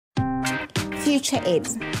Future Ed,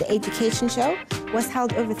 the education show, was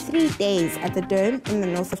held over 3 days at the Dome in the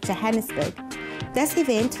north of Johannesburg. This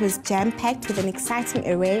event was jam-packed with an exciting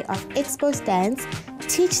array of expo stands,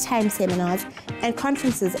 teach-time seminars, and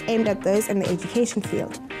conferences aimed at those in the education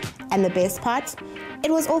field. And the best part?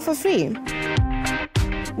 It was all for free.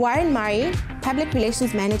 Warren Murray, Public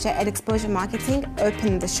Relations Manager at Exposure Marketing,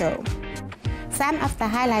 opened the show. Some of the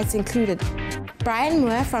highlights included Brian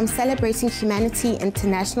Moore from Celebrating Humanity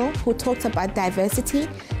International, who talked about diversity,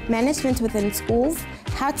 management within schools,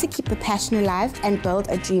 how to keep the passion alive and build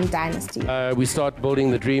a dream dynasty. We start building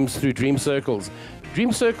the dreams through dream circles.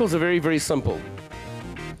 Dream circles are very, very simple.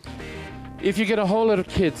 If you get a whole lot of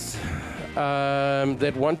kids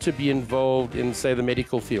that want to be involved in, say, the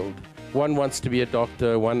medical field, one wants to be a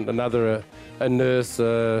doctor, another a nurse,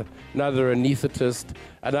 another anesthetist,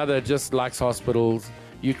 another just likes hospitals,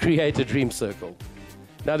 you create a dream circle.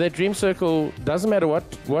 Now that dream circle doesn't matter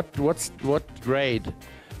what grade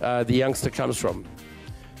the youngster comes from.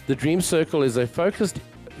 The dream circle is a focused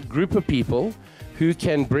group of people who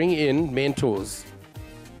can bring in mentors.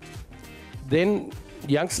 Then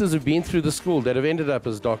youngsters who've been through the school that have ended up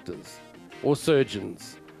as doctors or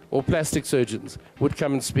surgeons or plastic surgeons would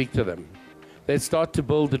come and speak to them. They start to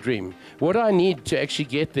build the dream. What I need to actually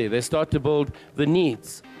get there, they start to build the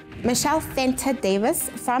needs. Michelle Fenter Davis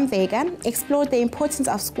from Vega explored the importance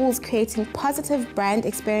of schools creating positive brand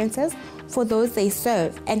experiences for those they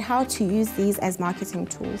serve and how to use these as marketing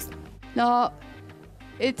tools. Now,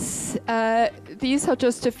 these are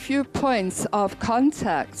just a few points of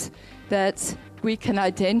contact that we can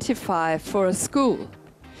identify for a school.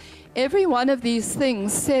 Every one of these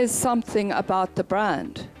things says something about the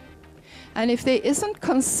brand. And if there isn't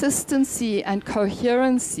consistency and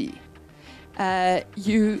coherency,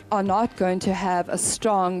 you are not going to have a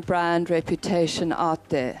strong brand reputation out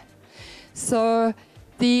there. So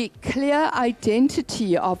the clear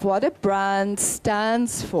identity of what a brand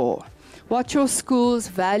stands for, what your school's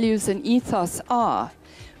values and ethos are,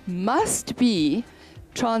 must be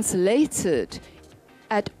translated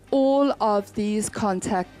at all of these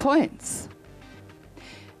contact points.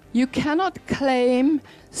 You cannot claim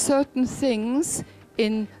certain things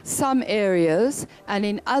in some areas and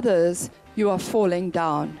in others you are falling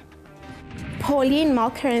down. Pauline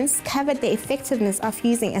Malkerens covered the effectiveness of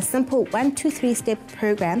using a simple 1-2-3 step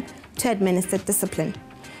program to administer discipline.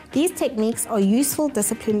 These techniques are useful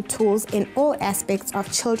discipline tools in all aspects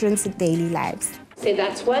of children's daily lives. Say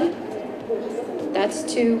that's 1, that's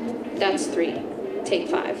 2, that's 3. Take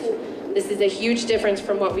 5. This is a huge difference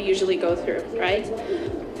from what we usually go through, right?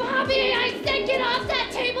 Bobby, I said get off that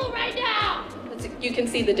table right now! You can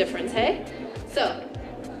see the difference, hey? So,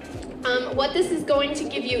 what this is going to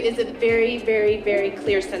give you is a very, very, very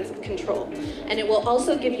clear sense of control. And it will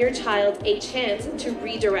also give your child a chance to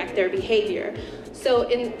redirect their behavior. So,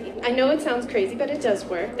 I know it sounds crazy, but it does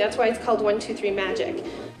work. That's why it's called 1-2-3 magic.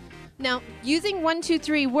 Now, using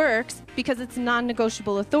 1-2-3 works because it's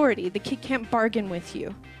non-negotiable authority. The kid can't bargain with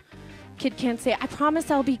you. Kid can't say, I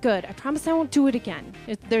promise I'll be good. I promise I won't do it again.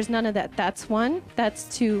 There's none of that. That's 1, that's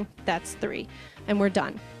 2, that's 3. And we're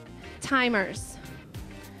done. Timers.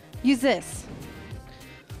 Use this.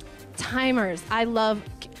 Timers.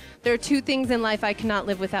 There are 2 things in life I cannot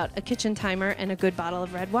live without: a kitchen timer and a good bottle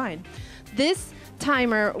of red wine. This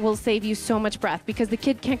timer will save you so much breath because the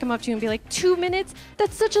kid can't come up to you and be like, 2 minutes?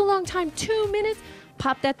 That's such a long time, 2 minutes?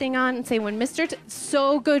 Pop that thing on and say, when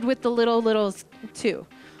so good with the littles too.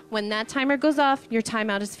 When that timer goes off, your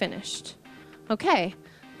timeout is finished. Okay.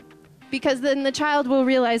 Because then the child will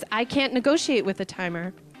realize, I can't negotiate with the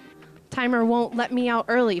timer. Timer won't let me out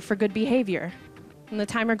early for good behavior. When the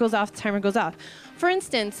timer goes off, the timer goes off. For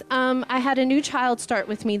instance, I had a new child start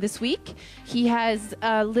with me this week. He has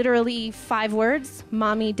literally 5 words: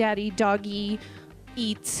 mommy, daddy, doggy,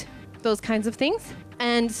 eat, those kinds of things.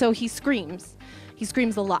 And so he screams. He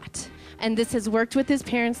screams a lot. And this has worked with his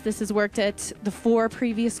parents. This has worked at the 4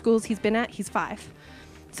 previous schools he's been at. He's 5.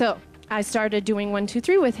 So I started doing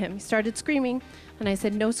 1-2-3 with him. He started screaming. And I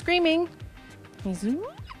said, no screaming. He's,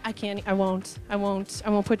 I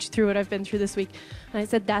won't put you through what I've been through this week. And I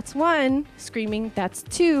said, that's 1, screaming, that's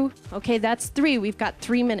 2, okay, that's 3, we've got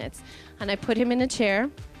 3 minutes. And I put him in a chair,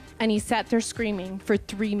 and he sat there screaming for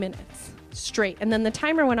 3 minutes straight. And then the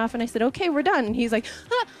timer went off, and I said, okay, we're done. And he's like,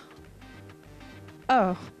 ah.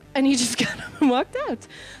 Oh, and he just got up and walked out.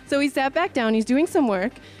 So he sat back down, he's doing some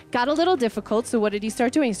work, got a little difficult, so what did he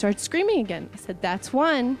start doing? He started screaming again. I said, that's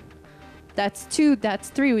 1, that's 2, that's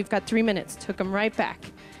 3, we've got 3 minutes. Took him right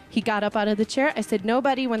back. He got up out of the chair. I said,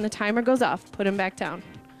 nobody, when the timer goes off, put him back down.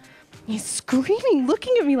 He's screaming,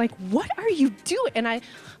 looking at me like, what are you doing? And I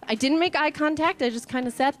didn't make eye contact. I just kind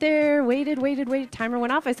of sat there, waited. Timer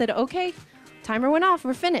went off. I said, okay. Timer went off.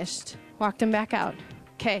 We're finished. Walked him back out.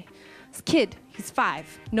 Okay. This kid, he's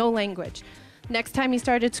 5, no language. Next time he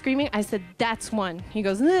started screaming, I said, that's 1. He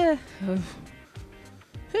goes, okay.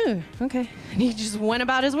 And he just went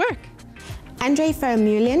about his work. Andre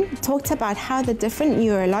Vermeulen talked about how the different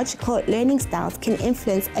neurological learning styles can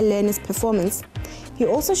influence a learner's performance. He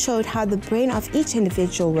also showed how the brain of each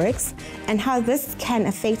individual works and how this can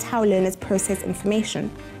affect how learners process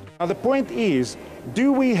information. Now the point is,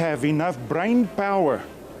 do we have enough brain power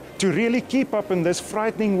to really keep up in this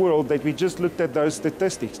frightening world that we just looked at those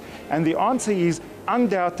statistics? And the answer is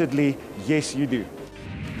undoubtedly, yes, you do.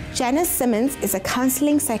 Janice Simmons is a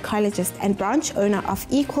counseling psychologist and branch owner of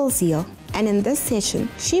Equal Zeal. And in this session,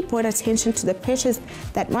 she brought attention to the pressures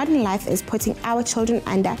that modern life is putting our children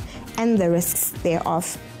under and the risks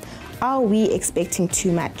thereof. Are we expecting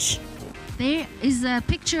too much? There is a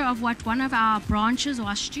picture of what one of our branches or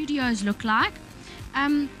our studios look like.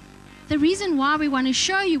 The reason why we want to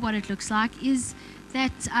show you what it looks like is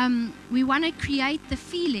that we want to create the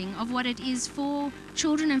feeling of what it is for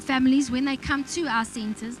children and families when they come to our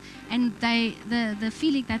centers, and the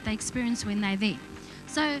feeling that they experience when they're there.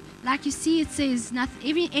 So, like you see, it says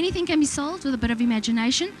anything can be solved with a bit of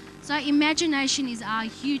imagination. So imagination is our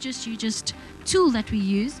hugest tool that we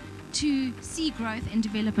use to see growth and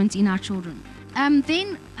development in our children.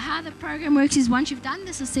 Then how the program works is once you've done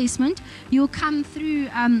this assessment, you'll come through,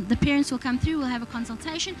 the parents will come through, we'll have a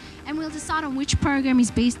consultation, and we'll decide on which program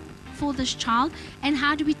is best for this child and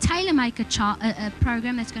how do we tailor make a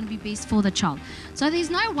program that's going to be best for the child. So there's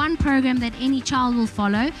no one program that any child will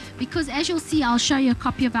follow, because as you'll see, I'll show you a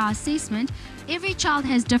copy of our assessment. Every child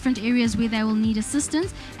has different areas where they will need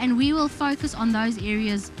assistance, and we will focus on those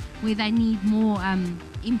areas where they need more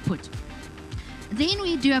input. Then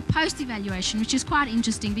we do a post-evaluation, which is quite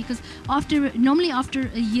interesting because normally after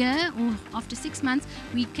a year or after 6 months,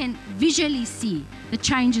 we can visually see the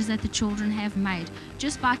changes that the children have made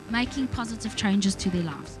just by making positive changes to their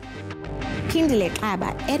lives. Pindile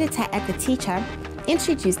Xaba, editor at The Teacher,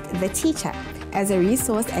 introduced The Teacher as a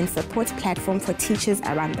resource and support platform for teachers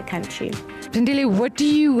around the country. Pindile, what do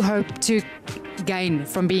you hope to gain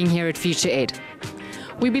from being here at Future Ed?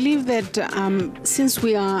 We believe that since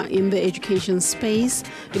we are in the education space,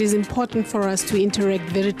 it is important for us to interact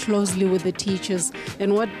very closely with the teachers.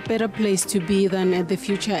 And what better place to be than at the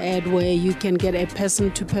Future Ed, where you can get a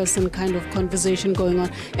person-to-person kind of conversation going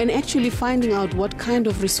on and actually finding out what kind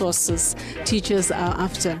of resources teachers are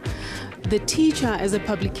after. The Teacher as a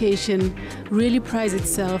publication really prides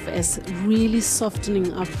itself as really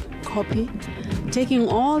softening up copy, taking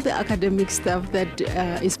all the academic stuff that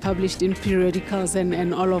is published in periodicals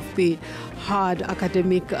and all of the hard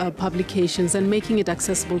academic publications and making it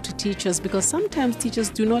accessible to teachers, because sometimes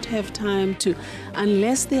teachers do not have time to,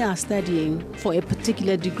 unless they are studying for a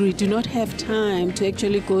particular degree, do not have time to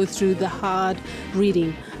actually go through the hard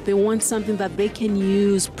reading. They want something that they can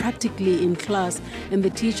use practically in class, and the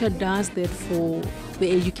Teacher does that for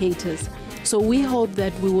the educators. So we hope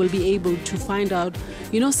that we will be able to find out,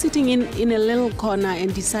 sitting in a little corner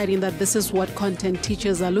and deciding that this is what content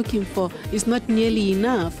teachers are looking for is not nearly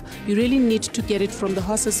enough. You really need to get it from the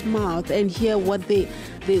horse's mouth and hear what the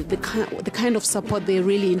kind of support they're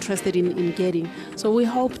really interested in getting. So we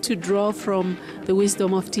hope to draw from the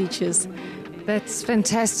wisdom of teachers. That's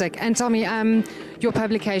fantastic. And tell me, your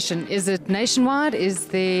publication, is it nationwide?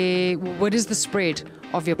 What is the spread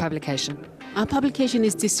of your publication? Our publication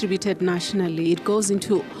is distributed nationally. It goes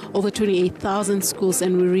into over 28,000 schools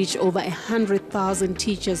and we reach over 100,000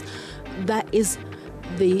 teachers. That is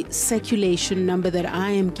the circulation number that I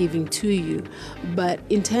am giving to you. But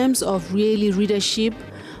in terms of really readership,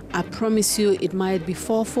 I promise you it might be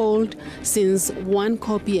fourfold, since one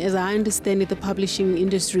copy, as I understand it, the publishing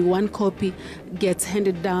industry, one copy gets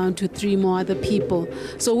handed down to 3 more other people.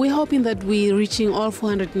 So we're hoping that we're reaching all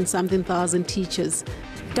 400 and something thousand teachers.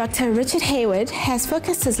 Dr. Richard Hayward has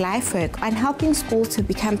focused his life work on helping schools to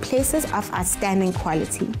become places of outstanding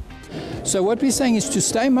quality. So what we're saying is to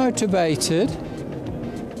stay motivated,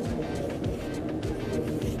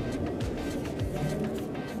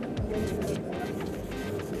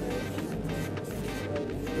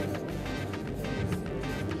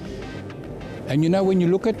 and when you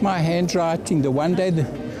look at my handwriting, the one day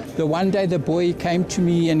the boy came to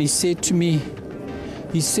me and he said,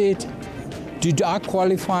 did I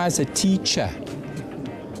qualify as a teacher?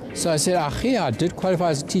 So I said, yeah, I did qualify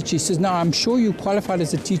as a teacher. He says, no, I'm sure you qualified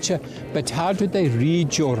as a teacher, but how did they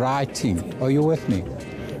read your writing? Are you with me?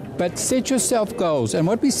 But set yourself goals. And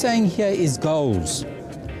what we're saying here is goals.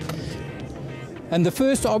 And the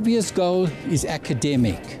first obvious goal is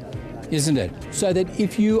academic, isn't it? So that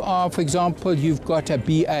if you are, for example, you've got a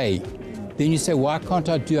BA, then you say, why can't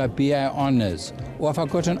I do a BA honours? Or if I've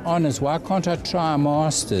got an honours, why can't I try a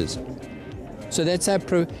master's? So that's our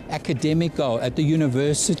academic goal at the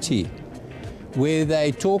university, where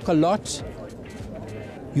they talk a lot,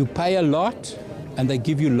 you pay a lot, and they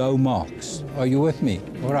give you low marks. Are you with me?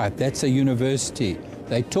 All right, that's a university.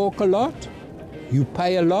 They talk a lot, you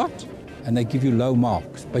pay a lot, and they give you low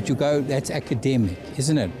marks. But you go, that's academic,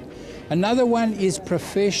 isn't it? Another one is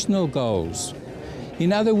professional goals.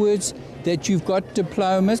 In other words, that you've got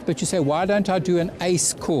diplomas, but you say, why don't I do an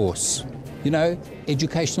ACE course? You know,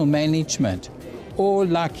 educational management. Or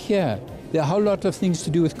like here, there are a whole lot of things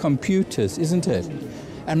to do with computers, isn't it?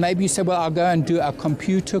 And maybe you say, well, I'll go and do a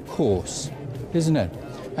computer course, isn't it?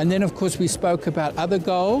 And then, of course, we spoke about other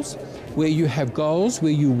goals, where you have goals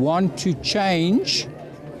where you want to change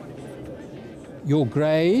your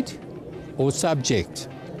grade or subject,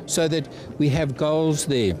 so that we have goals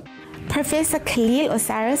there. Professor Khalil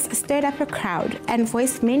Osiris stirred up a crowd and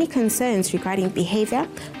voiced many concerns regarding behavior,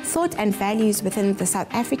 thought and values within the South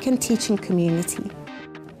African teaching community.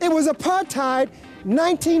 It was apartheid,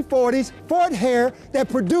 1940s, Fort Hare, that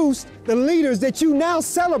produced the leaders that you now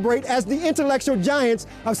celebrate as the intellectual giants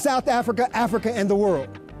of South Africa, Africa, and the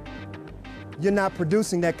world. You're not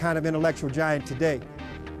producing that kind of intellectual giant today.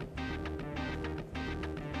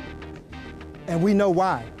 And we know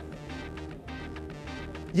why.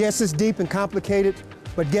 Yes, it's deep and complicated,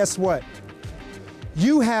 but guess what?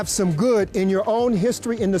 You have some good in your own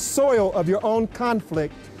history, in the soil of your own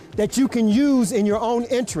conflict, that you can use in your own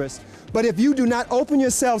interest. But if you do not open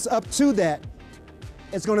yourselves up to that,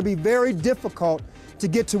 it's going to be very difficult to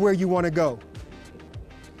get to where you want to go.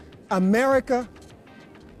 America,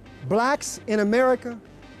 blacks in America,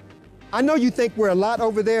 I know you think we're a lot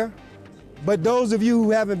over there, but those of you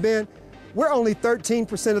who haven't been, we're only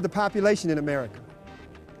 13% of the population in America.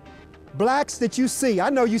 Blacks that you see, I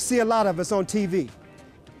know you see a lot of us on TV.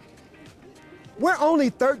 We're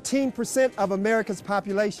only 13% of America's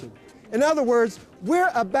population. In other words, we're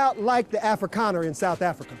about like the Afrikaner in South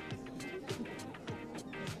Africa.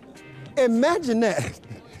 Imagine that.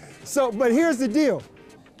 So, but here's the deal.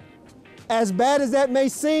 As bad as that may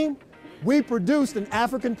seem, we produced an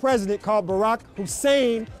African president called Barack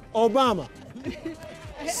Hussein Obama.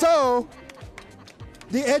 So,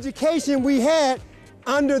 the education we had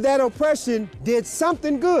under that oppression did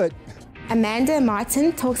something good. Amanda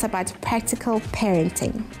Martin talks about practical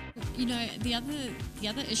parenting. You know, the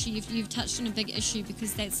other issue, you've touched on a big issue,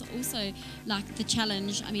 because that's also like the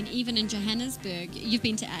challenge. I mean, even in Johannesburg, have you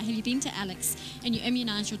been to Alex, and you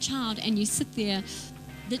immunise your child, and you sit there,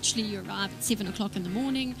 literally you arrive at 7 o'clock in the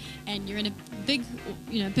morning, and you're in a big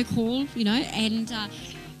hall, and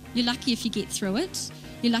you're lucky if you get through it.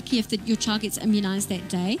 You're lucky if your child gets immunised that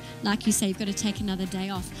day. Like you say, you've got to take another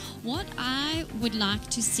day off. What I would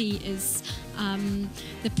like to see is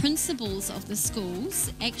the principals of the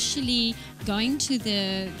schools actually going to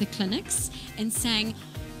the clinics and saying,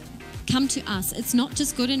 come to us. It's not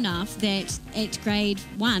just good enough that at grade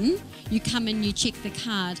 1 you come and you check the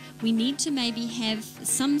card. We need to maybe have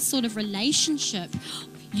some sort of relationship.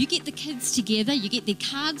 You get the kids together, you get their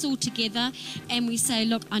cards all together, and we say,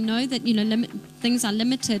 look, I know that things are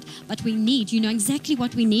limited, but we need, you know exactly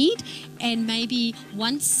what we need, and maybe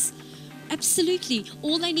once, absolutely,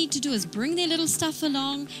 all they need to do is bring their little stuff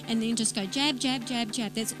along, and then just go jab, jab, jab,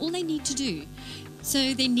 jab. That's all they need to do.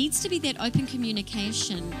 So there needs to be that open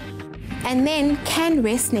communication. And then Ken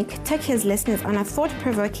Resnick took his listeners on a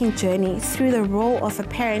thought-provoking journey through the role of a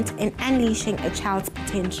parent in unleashing a child's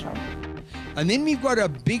potential. And then we've got a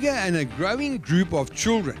bigger and a growing group of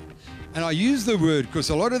children. And I use the word because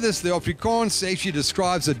a lot of this, the Afrikaans actually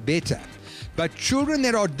describes it better. But children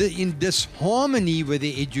that are in disharmony with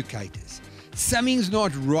their educators. Something's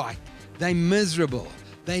not right. They're miserable.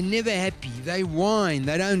 They're never happy. They whine.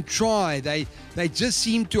 They don't try. They just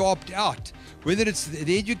seem to opt out. Whether it's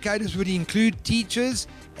the educators would include teachers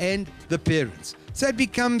and the parents. So it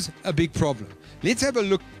becomes a big problem. Let's have a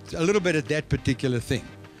look a little bit at that particular thing.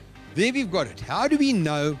 There we've got it. How do we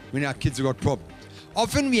know when our kids have got problems?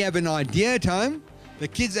 Often we have an idea at home, the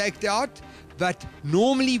kids act out, but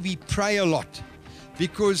normally we pray a lot,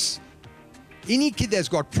 because any kid that's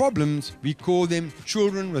got problems, we call them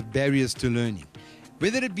children with barriers to learning.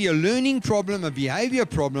 Whether it be a learning problem, a behavior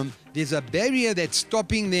problem, there's a barrier that's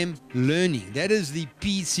stopping them learning. That is the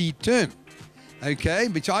PC term, okay?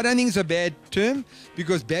 Which I don't think is a bad term,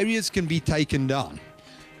 because barriers can be taken down.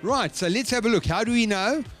 Right, so let's have a look. How do we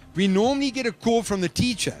know? We normally get a call from the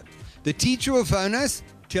teacher. The teacher will phone us,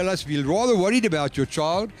 tell us we're rather worried about your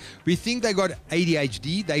child. We think they got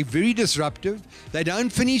ADHD. They're very disruptive. They don't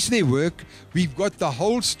finish their work. We've got the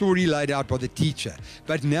whole story laid out by the teacher.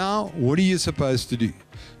 But now, what are you supposed to do?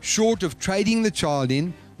 Short of trading the child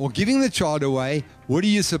in or giving the child away, what are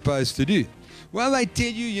you supposed to do? Well, they tell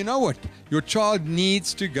you, you know what? Your child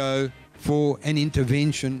needs to go for an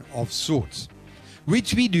intervention of sorts,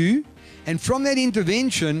 which we do. And from that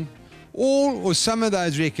intervention, all or some of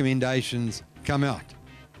those recommendations come out.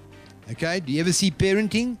 Okay, do you ever see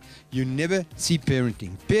parenting? You never see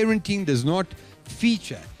parenting. Parenting does not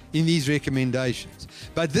feature in these recommendations.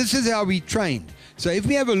 But this is how we trained. So if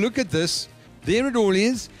we have a look at this, there it all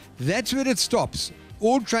is. That's where it stops.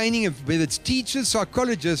 All training, whether it's teachers,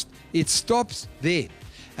 psychologists, it stops there.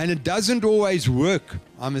 And it doesn't always work.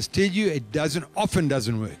 I must tell you, it often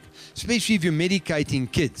doesn't work, especially if you're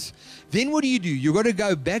medicating kids. Then what do? You've got to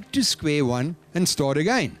go back to square one and start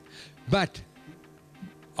again. But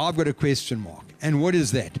I've got a question mark. And what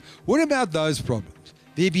is that? What about those problems?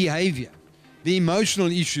 Their behavior, the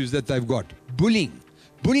emotional issues that they've got, bullying.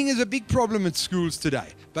 Bullying is a big problem at schools today,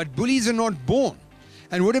 but bullies are not born.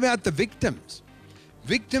 And what about the victims?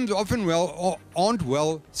 Victims often aren't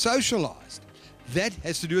well socialized. That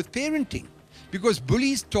has to do with parenting, because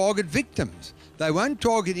bullies target victims. They won't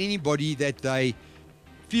target anybody that they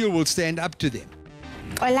feel will stand up to them.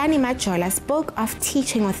 Olani Majola spoke of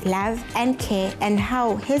teaching with love and care and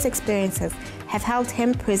how his experiences have helped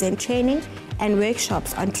him present training and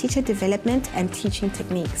workshops on teacher development and teaching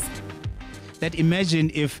techniques. That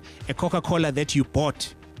imagine if a Coca-Cola that you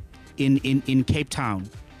bought in Cape Town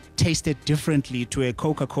tasted differently to a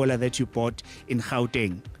Coca-Cola that you bought in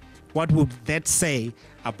Gauteng. What would that say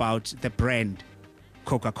about the brand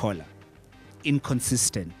Coca-Cola?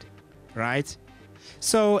 Inconsistent, right?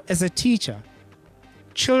 So as a teacher,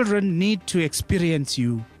 children need to experience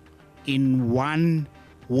you in one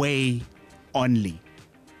way only.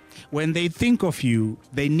 When they think of you,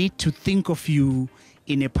 they need to think of you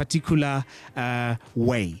in a particular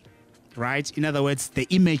way, right? In other words, the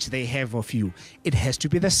image they have of you, it has to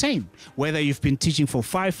be the same, whether you've been teaching for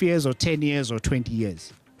 5 years or 10 years or 20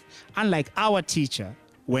 years. Unlike our teacher,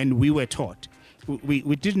 when we were taught, we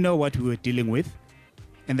didn't know what we were dealing with.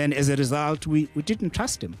 And then as a result, we didn't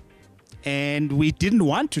trust him. And we didn't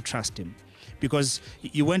want to trust him because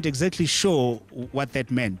you weren't exactly sure what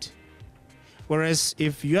that meant. Whereas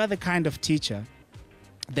if you are the kind of teacher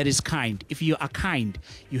that is kind, if you are kind,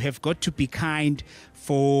 you have got to be kind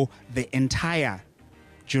for the entire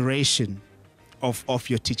duration of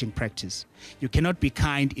your teaching practice. You cannot be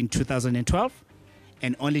kind in 2012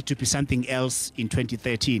 and only to be something else in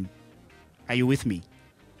 2013. Are you with me?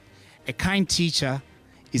 A kind teacher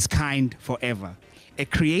is kind forever. A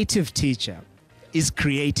creative teacher is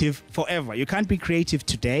creative forever. You can't be creative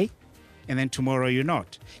today and then tomorrow you're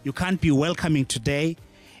not. You can't be welcoming today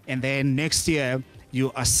and then next year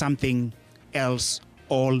you are something else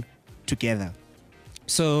altogether.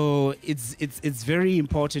 So it's very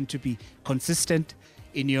important to be consistent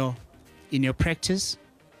in your practice,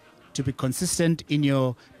 to be consistent in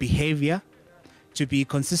your behavior, to be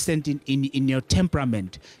consistent in your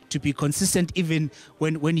temperament, to be consistent even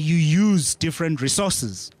when you use different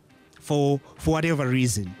resources for whatever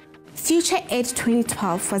reason. Future Ed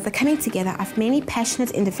 2012 was the coming together of many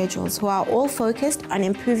passionate individuals who are all focused on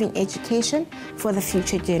improving education for the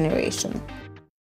future generation.